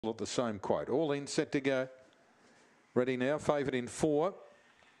at the same quote. All in, set to go. Ready now, favoured in 4.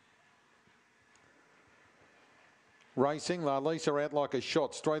 Racing, La Lisa out like a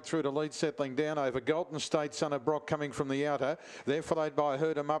shot, straight through to lead, settling down over Golden State, Son of Brock coming from the outer. They're followed by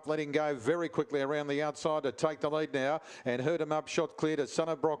Herd 'em Up, letting go very quickly around the outside to take the lead now. And Herd 'em Up shot clear to Son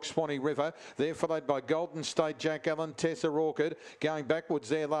of Brock, Swanee River. They're followed by Golden State, Jack Allen, Tessa Orchid. Going backwards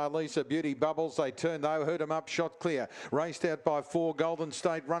there, La Lisa, Beauty Bubbles. They turn though, Herd 'em Up shot clear. Raced out by 4, Golden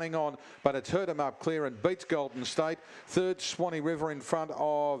State running on, but it's Herd 'em Up clear and beats Golden State. Third, Swanee River in front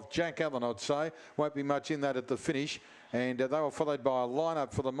of Jack Allen, I'd say. Won't be much in that at the finish. And they were followed by a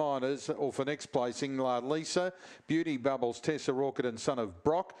lineup for the minors, or for next placing, La Lisa, Beauty Bubbles, Tessa Orchid and Son of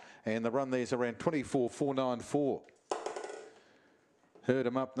Brock. And the run there's around 24.494. Herd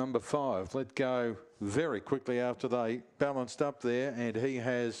 'em Up, number 5. Let go very quickly after they balanced up there. And he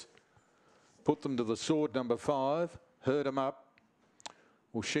has put them to the sword, number 5. Herd 'em Up.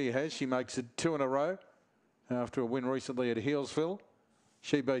 Well, she has. She makes it 2 in a row after a win recently at Healesville.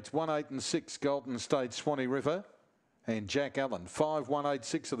 She beats 1, 8 and 6, Golden State, Swanee River. And Jack Allen,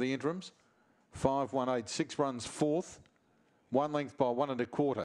 5.186 of the interims. 5.186 runs 4th. 1 length by 1 1/4.